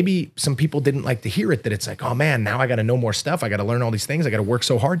 because maybe some people didn't like to hear it, that it's like, oh man, now I got to know more stuff. I got to learn all these things. I got to work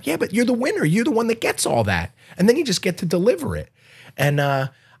so hard. Yeah, but you're the winner. You're the one that gets all that. And then you just get to deliver it. And I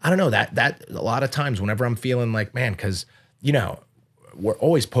don't know, that a lot of times whenever I'm feeling like, man, because, we're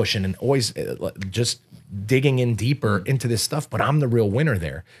always pushing and always just digging in deeper into this stuff, but I'm the real winner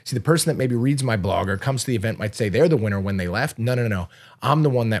there. See, the person that maybe reads my blog or comes to the event might say they're the winner when they left. No. I'm the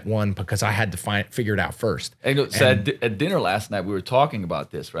one that won because I had to figure it out first. So at dinner last night, we were talking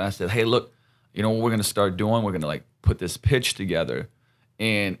about this, right? I said, hey, look, what we're going to start doing? We're going to put this pitch together.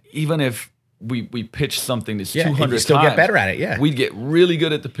 And even if we pitch something that's Yeah, and 200 you still times, get better at it, yeah. we'd get really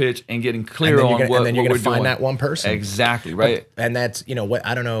good at the pitch and getting clear on what and then you're we're going to find doing. that one person. Exactly, right? And that's, what,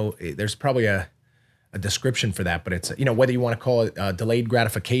 I don't know, there's probably a description for that, but it's, whether you want to call it delayed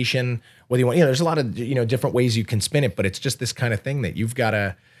gratification, whether you want, there's a lot of, different ways you can spin it, but it's just this kind of thing that you've got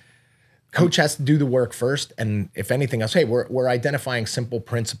to, coach has to do the work first. And if anything else, hey, we're identifying simple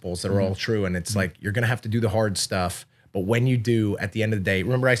principles that are all true. And it's like, you're going to have to do the hard stuff. But when you do, at the end of the day,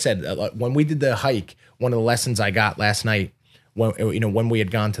 remember I said, when we did the hike, one of the lessons I got last night, when we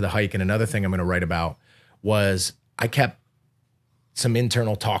had gone to the hike, and another thing I'm going to write about was I kept some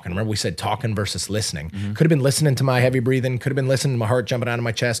internal talking. Remember we said talking versus listening. Could have been listening to my heavy breathing, could have been listening to my heart jumping out of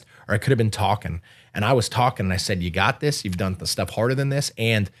my chest, or I could have been talking. And I was talking and I said, you got this, you've done the stuff harder than this,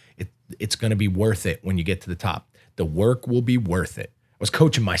 and it's going to be worth it when you get to the top. The work will be worth it. I was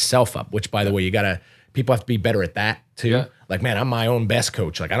coaching myself up, which by the way, people have to be better at that too. Yeah. Like, man, I'm my own best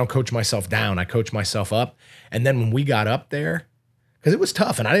coach. Like I don't coach myself down, I coach myself up. And then when we got up there, because it was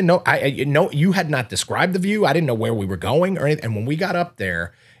tough, and I didn't know. You had not described the view. I didn't know where we were going or anything. And when we got up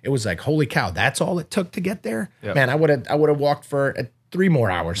there, it was like, holy cow, that's all it took to get there. Yep. Man, I would have walked for 3 more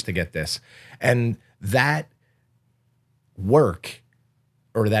hours to get this. And that work,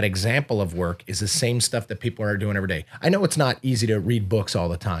 or that example of work, is the same stuff that people are doing every day. I know it's not easy to read books all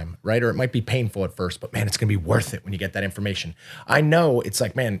the time, right? Or it might be painful at first, but man, it's going to be worth it when you get that information. I know it's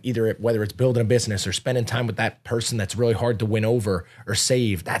like, man, whether it's building a business or spending time with that person that's really hard to win over or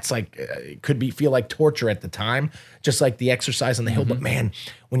save, that's like, it could feel like torture at the time, just like the exercise on the hill. But man,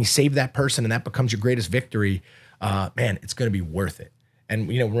 when you save that person and that becomes your greatest victory, man, it's going to be worth it. And,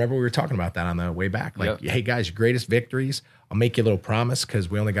 remember we were talking about that on the way back. Like, Hey guys, your greatest victories, I'll make you a little promise, because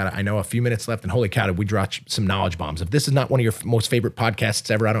we only got, I know, a few minutes left, and holy cow, did we drop some knowledge bombs. If this is not one of your most favorite podcasts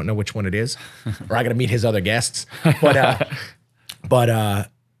ever, I don't know which one it is, or I got to meet his other guests. But I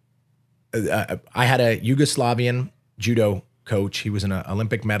had a Yugoslavian judo coach. He was an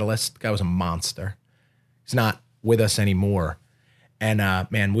Olympic medalist. The guy was a monster. He's not with us anymore. And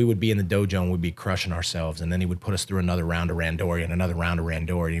man, we would be in the dojo and we'd be crushing ourselves. And then he would put us through another round of Randori and another round of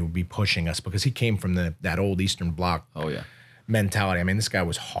Randori. And he would be pushing us because he came from that old Eastern Bloc mentality. I mean, this guy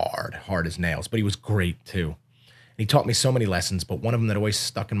was hard as nails, but he was great too. And he taught me so many lessons, but one of them that always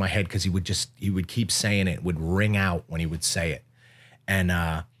stuck in my head, because he would keep saying it, would ring out when he would say it.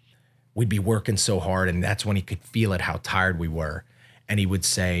 And we'd be working so hard, and that's when he could feel it, how tired we were. And he would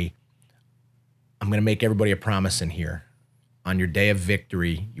say, I'm going to make everybody a promise in here. On your day of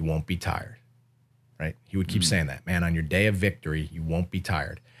victory, you won't be tired, right? He would keep saying that, man, on your day of victory, you won't be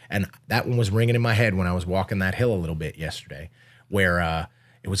tired. And that one was ringing in my head when I was walking that hill a little bit yesterday, where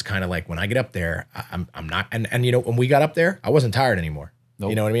it was kind of like, when I get up there, I'm not, and when we got up there, I wasn't tired anymore. Nope.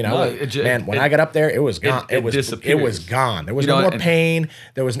 You know what I mean? When I got up there, it was gone. It was gone. There was no more pain.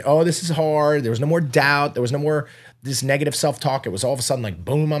 There was, this is hard. There was no more doubt. There was no more this negative self-talk. It was all of a sudden like,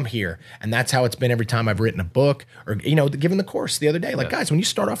 boom, I'm here. And that's how it's been every time I've written a book or, given the course the other day. Like, guys, when you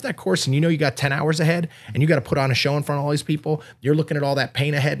start off that course and you got 10 hours ahead and you got to put on a show in front of all these people, you're looking at all that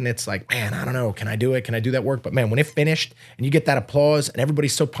pain ahead and it's like, man, I don't know. Can I do it? Can I do that work? But man, when it finished and you get that applause and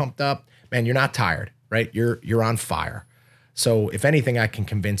everybody's so pumped up, man, you're not tired, right? You're on fire. So if anything, I can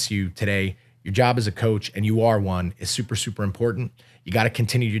convince you today, your job as a coach, and you are one, is super, super important. You got to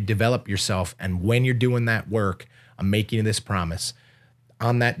continue to develop yourself. And when you're doing that work, I'm making you this promise.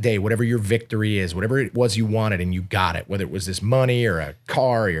 On that day, whatever your victory is, whatever it was you wanted and you got it, whether it was this money or a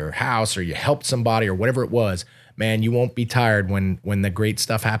car or your house or you helped somebody or whatever it was, man, you won't be tired when the great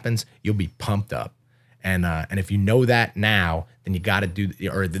stuff happens. You'll be pumped up. And if you know that now, then you got to do,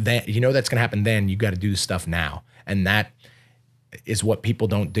 or that's going to happen then, you got to do the stuff now. And that is what people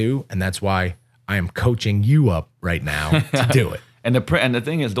don't do. And that's why I am coaching you up right now to do it. And the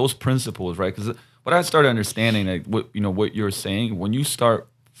thing is, those principles, right? Because what I started understanding, like what you're saying, when you start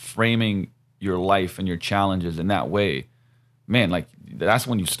framing your life and your challenges in that way, man, like that's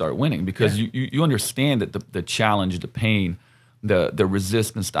when you start winning, because you understand that the challenge, the pain, the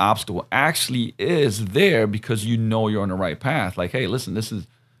resistance, the obstacle actually is there because you're on the right path. Like, hey, listen, this is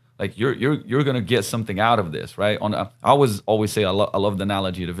like you're gonna get something out of this, right? I always say I love the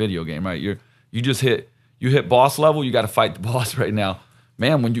analogy of the video game, right? You hit boss level, you got to fight the boss right now.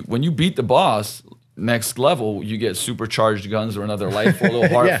 Man, when you beat the boss, next level, you get supercharged guns or another life, or a little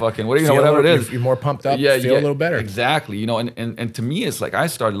heart fucking, whatever it is. You're more pumped up, feel a little better. Exactly. And to me, it's like I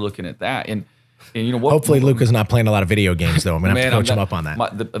started looking at that. And what? Hopefully Luca's not playing a lot of video games, though. I'm going to have to coach him up on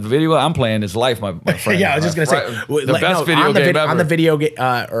that. The video I'm playing is Life, my friend. Yeah, I was just going to say. The best video game ever. On the video game,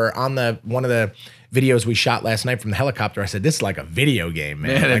 or on one of the videos we shot last night from the helicopter. I said, this is like a video game,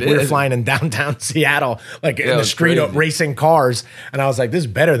 man. Man, like we were flying in downtown Seattle, like in the street racing cars. And I was like, this is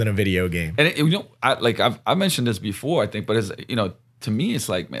better than a video game. And you know, I mentioned this before, I think, but it's, you know, to me, it's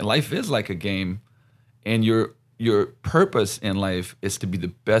like, man, life is like a game, and your purpose in life is to be the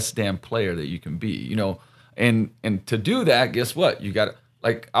best damn player that you can be, you know, and to do that, guess what? You got to,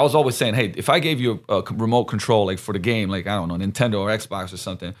 like, I was always saying, hey, if I gave you a remote control, like for the game, like, I don't know, Nintendo or Xbox or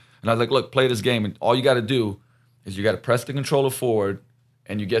something, and I was like, look, play this game, and all you got to do is you got to press the controller forward,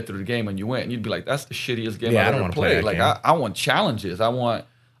 and you get through the game and you win. And you'd be like, that's the shittiest game I've ever played. Like, I want challenges. I want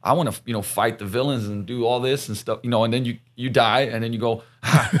to, you know, fight the villains and do all this and stuff, you know, and then you die, and then you go,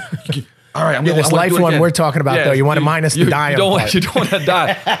 all right, this life one we're talking about, though, you want to minus the dying part. You don't want to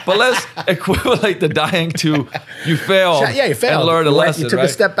die. But let's equivalent the dying to you failed. Yeah, you failed. And learned a lesson, You took right? a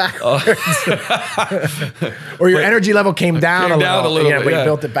step back. Or your energy level came down a little bit, but you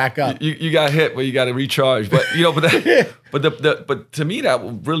built it back up. You got hit, but you got to recharge. But, you know, but to me, that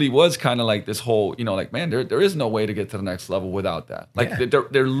really was kind of like this whole, you know, like, man, there is no way to get to the next level without that. Like,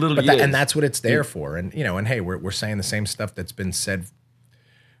 there literally is. And that's what it's there for. And, you know, and hey, we're saying the same stuff that's been said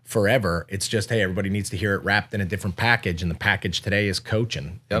forever. It's just, hey, everybody needs to hear it wrapped in a different package, and the package today is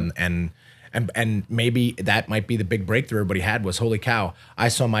coaching. Yep. And maybe that might be the big breakthrough everybody had was, holy cow, I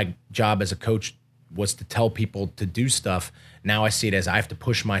saw my job as a coach was to tell people to do stuff. Now I see it as I have to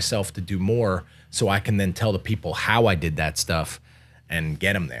push myself to do more, so I can then tell the people how I did that stuff and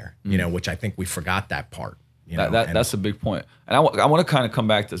get them there, you know, which I think we forgot that part. You know? That's a big point. And I want to kind of come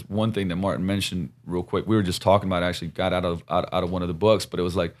back to one thing that Martin mentioned real quick. We were just talking about, actually got out of one of the books, but it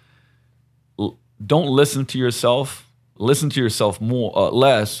was like, don't listen to yourself. Listen to yourself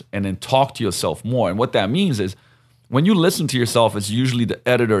less, and then talk to yourself more. And what that means is, when you listen to yourself, it's usually the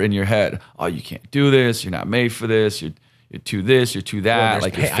editor in your head. Oh, you can't do this. You're not made for this. You're too this. You're too that.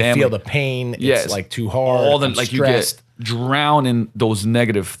 Like, your family. I feel the pain. Yes. It's like too hard. I'm like stressed. You get drowned in those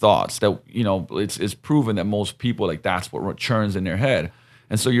negative thoughts. That, you know, it's proven that most people, like, that's what churns in their head.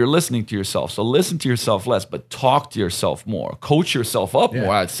 And so you're listening to yourself. So listen to yourself less, but talk to yourself more. Coach yourself up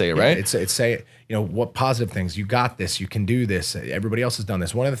more, I'd say, right? It's say, you know, what positive things. You got this. You can do this. Everybody else has done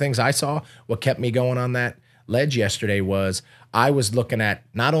this. One of the things I saw, what kept me going on that ledge yesterday, was I was looking at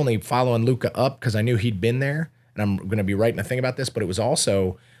not only following Luka up because I knew he'd been there, and I'm going to be writing a thing about this, but it was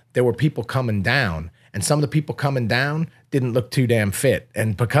also there were people coming down, and some of the people coming down didn't look too damn fit.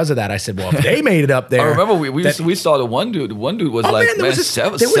 And because of that, I said, well, if they made it up there. I remember we saw the one dude. The one dude was there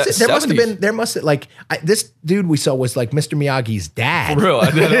must have, like, this dude we saw was like Mr. Miyagi's dad. For real.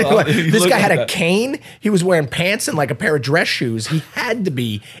 Like, this guy had a cane. He was wearing pants and like a pair of dress shoes. He had to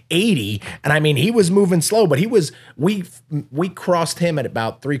be 80. And I mean, he was moving slow, but we crossed him at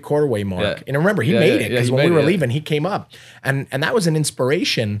about 3/4 way mark. Yeah. And remember, he made it because when we were leaving, he came up. And that was an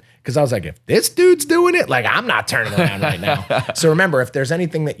inspiration, because I was like, if this dude's doing it, like, I'm not turning around right now. So remember, if there's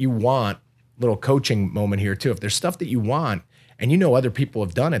anything that you want, little coaching moment here too, if there's stuff that you want and you know other people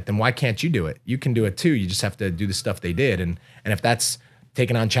have done it, then why can't you do it? You can do it too. You just have to do the stuff they did. And if that's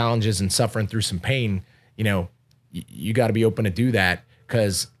taking on challenges and suffering through some pain, you know, you got to be open to do that,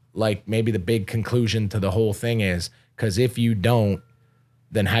 because, like, maybe the big conclusion to the whole thing is, because if you don't,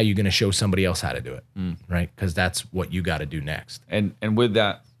 then how are you going to show somebody else how to do it, right? Because that's what you got to do next. And with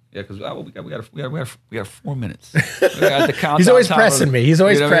that, yeah, because we got 4 minutes. He's always pressing me. He's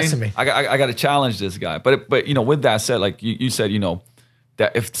always pressing me. I got to challenge this guy. But you know, with that said, like you said, you know,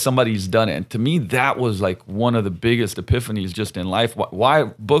 that if somebody's done it, and to me, that was like one of the biggest epiphanies just in life. Why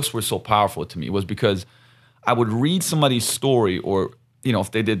books were so powerful to me was because I would read somebody's story, or, you know,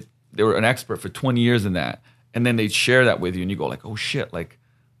 if they were an expert for 20 years in that, and then they'd share that with you, and you go like, oh shit, like,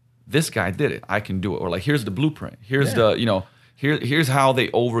 this guy did it, I can do it. Or like, here's the blueprint. Here's the, you know, here's how they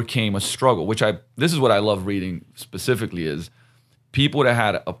overcame a struggle, this is what I love reading specifically, is people that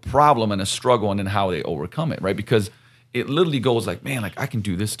had a problem and a struggle, and then how they overcome it, right? Because it literally goes like, man, like, I can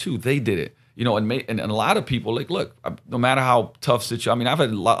do this too. They did it, you know, and a lot of people, like, look, no matter how tough situation, I mean, I've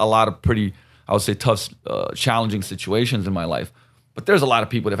had a lot of pretty, I would say, tough, challenging situations in my life, but there's a lot of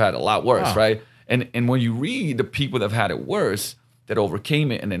people that have had it a lot worse, right? And when you read the people that have had it worse, that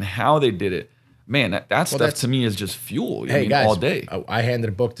overcame it, and then how they did it, man, that stuff to me is just fuel. Hey, guys, all day. I handed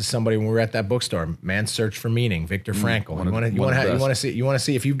a book to somebody when we were at that bookstore. Man's Search for Meaning, Viktor Frankl. You want to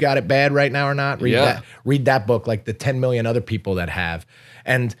see if you've got it bad right now or not? Read that book, like the 10 million other people that have.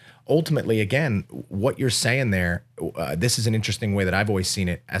 And ultimately, again, what you're saying there, this is an interesting way that I've always seen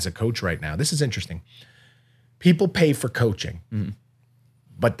it as a coach right now. This is interesting. People pay for coaching,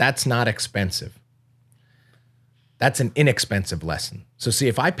 but that's not expensive. That's an inexpensive lesson. So see,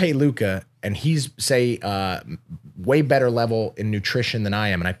 if I pay Luka and he's say way better level in nutrition than I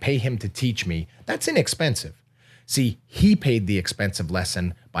am, and I pay him to teach me, that's inexpensive. See, he paid the expensive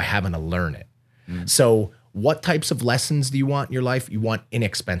lesson by having to learn it. So what types of lessons do you want in your life? You want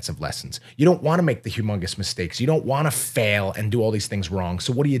inexpensive lessons. You don't want to make the humongous mistakes. You don't want to fail and do all these things wrong.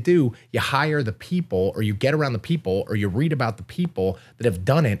 So what do? You hire the people, or you get around the people, or you read about the people that have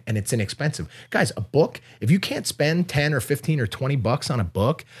done it, and it's inexpensive. Guys, a book, if you can't spend 10 or 15 or 20 bucks on a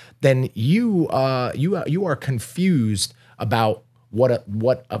book, then you are confused about what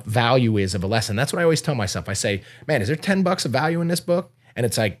a value is of a lesson. That's what I always tell myself. I say, man, is there 10 bucks of value in this book? And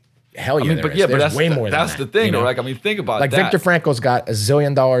it's like, hell yeah, but that's way more than that's that. the thing, you know? right? I mean, think about like that. Viktor Frankl's got $1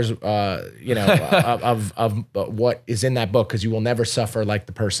 zillion, of what is in that book, because you will never suffer like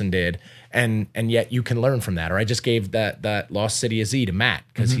the person did, and yet you can learn from that. Or I just gave that Lost City of Z to Matt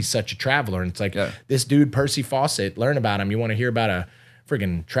because he's such a traveler, and it's like this dude Percy Fawcett. Learn about him. You want to hear about a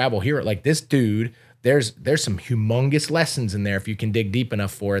friggin' travel hero like this dude? There's some humongous lessons in there if you can dig deep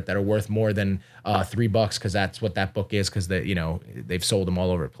enough for it that are worth more than $3, because that's what that book is, because they've sold them all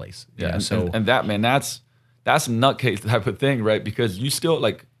over the place. Yeah, So and that, man, that's a nutcase type of thing, right? Because you still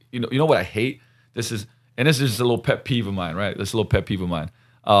like, you know what I hate? This is just a little pet peeve of mine, right? This is a little pet peeve of mine.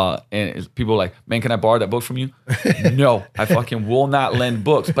 And people are like, man, can I borrow that book from you? No, I fucking will not lend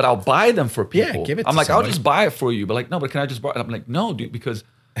books, but I'll buy them for people. Yeah, give it I'm to like, somebody. I'll just buy it for you. But like, no, but can I just borrow it? I'm like, no, dude, because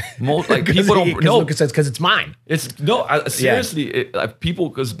most like people don't know. Lucas says, because it's mine. It's seriously, people,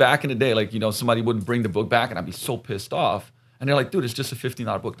 because back in the day, like, somebody wouldn't bring the book back and I'd be so pissed off. And they're like, dude, it's just a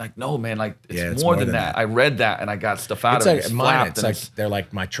 $15 book. Like, no, man, like it's more than that. I read that and I got stuff out It's of like it. mine. It's like they're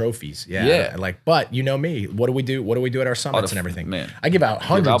like my trophies. Yeah. Yeah. Like, but you know me. What do we do? What do we do at our summits and everything? Man. I give out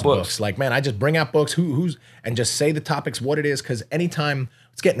hundreds of books. books. Like, man, I just bring out books. Who's and just say the topics, what it is. Because anytime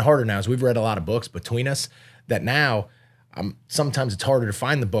it's getting harder now, as we've read a lot of books between us, that now sometimes it's harder to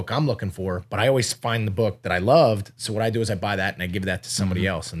find the book I'm looking for, but I always find the book that I loved. So what I do is I buy that and I give that to somebody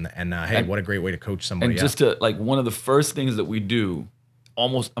else. And hey, what a great way to coach somebody. And just to like, one of the first things that we do.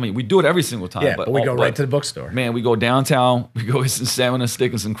 We do it every single time. Yeah, but we go right to the bookstore. Man, we go downtown, we go get some salmon and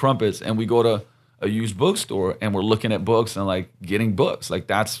steak and some crumpets, and we go to a used bookstore and we're looking at books and like getting books. Like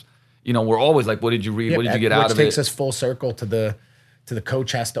that's, we're always like, what did you read? What did you get out of it? Which takes us full circle to the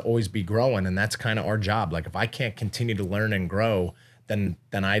coach has to always be growing, and that's kind of our job. Like if I can't continue to learn and grow, then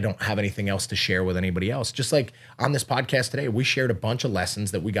I don't have anything else to share with anybody else. Just like on this podcast today, we shared a bunch of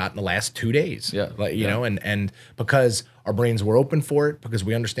lessons that we got in the last 2 days. Yeah. Like, and because our brains were open for it, because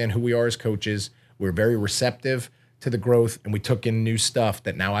we understand who we are as coaches, we're very receptive to the growth, and we took in new stuff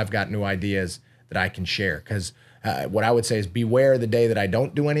that now I've got new ideas that I can share. Because what I would say is beware the day that I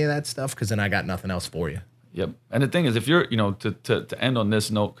don't do any of that stuff, because then I got nothing else for you. Yep. And the thing is, if you're, to end on this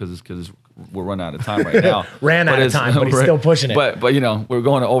note, because we're running out of time right now. Ran out of time, but he's still pushing it. But we're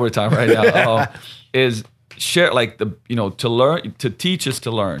going to overtime right now. Is share like to learn, to teach us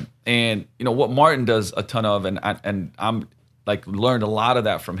to learn. And what Martin does a ton of, and I'm like learned a lot of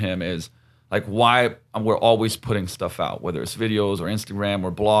that from him, is like why we're always putting stuff out, whether it's videos or Instagram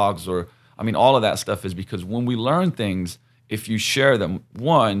or blogs or all of that stuff, is because when we learn things, if you share them,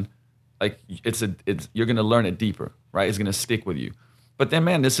 one, like you're gonna learn it deeper, right? It's gonna stick with you. But then,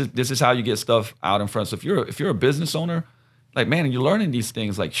 man, this is how you get stuff out in front. So if you're a business owner, like, man, and you're learning these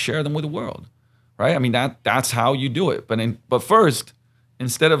things, like share them with the world, right? That's how you do it. But first,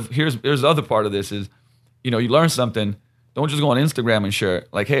 instead of here's the other part of this is, you learn something, don't just go on Instagram and share it.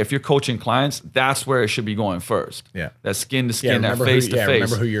 Like, hey, if you're coaching clients, that's where it should be going first. Yeah, that skin to skin, that face to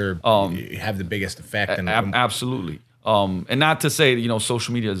face. Remember who you have the biggest effect. Absolutely. And not to say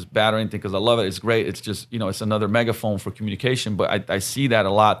social media is bad or anything, because I love it. It's great. It's just it's another megaphone for communication. But I see that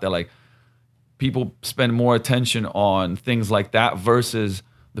a lot, that like people spend more attention on things like that versus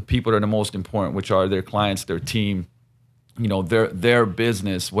the people that are the most important, which are their clients, their team, their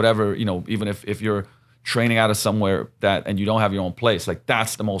business, whatever. Even if you're training out of somewhere and you don't have your own place, like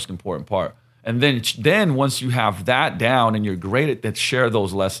that's the most important part. And then once you have that down and you're great at that, share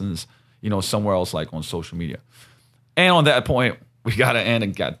those lessons somewhere else, like on social media. And on that point, we got to end,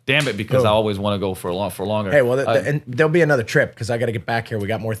 and God damn it, because I always want to go for longer. Hey, well, and there'll be another trip, because I got to get back here. We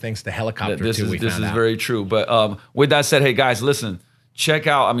got more things to helicopter this to. This is very true. But with that said, hey guys, listen, check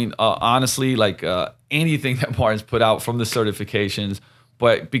out. Honestly, like anything that Martin's put out from the certifications.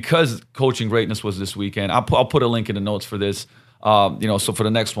 But because Coaching Greatness was this weekend, I'll put a link in the notes for this. So for the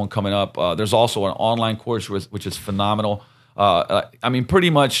next one coming up, there's also an online course which is phenomenal. Pretty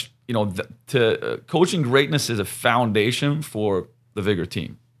much. Coaching Greatness is a foundation for the Vigor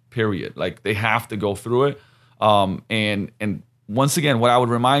team, period. Like they have to go through it. And once again, what I would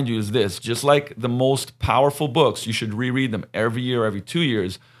remind you is this: just like the most powerful books, you should reread them every year, every 2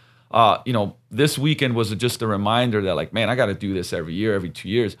 years. this weekend was just a reminder that like, man, I got to do this every year, every 2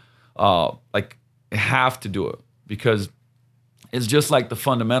 years. Like I have to do it because it's just like the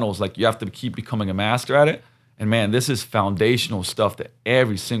fundamentals. Like you have to keep becoming a master at it. And man, this is foundational stuff that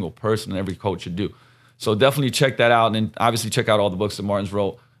every single person and every coach should do. So definitely check that out. And then obviously check out all the books that Martin's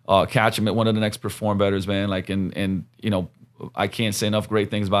wrote. Catch him at one of the next Perform Betters, man. Like, and I can't say enough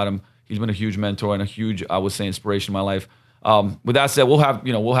great things about him. He's been a huge mentor and a huge, I would say, inspiration in my life. With that said, we'll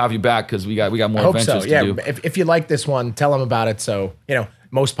have you back because we got more adventures to do. If you like this one, tell him about it. So,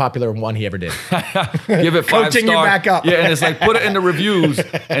 most popular one he ever did. Give it 5 Coaching stars. you back up. Yeah, and it's like put it in the reviews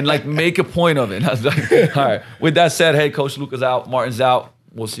and like make a point of it. All right. With that said, hey, Coach Luca's out, Martin's out.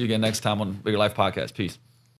 We'll see you again next time on Bigger Life Podcast. Peace.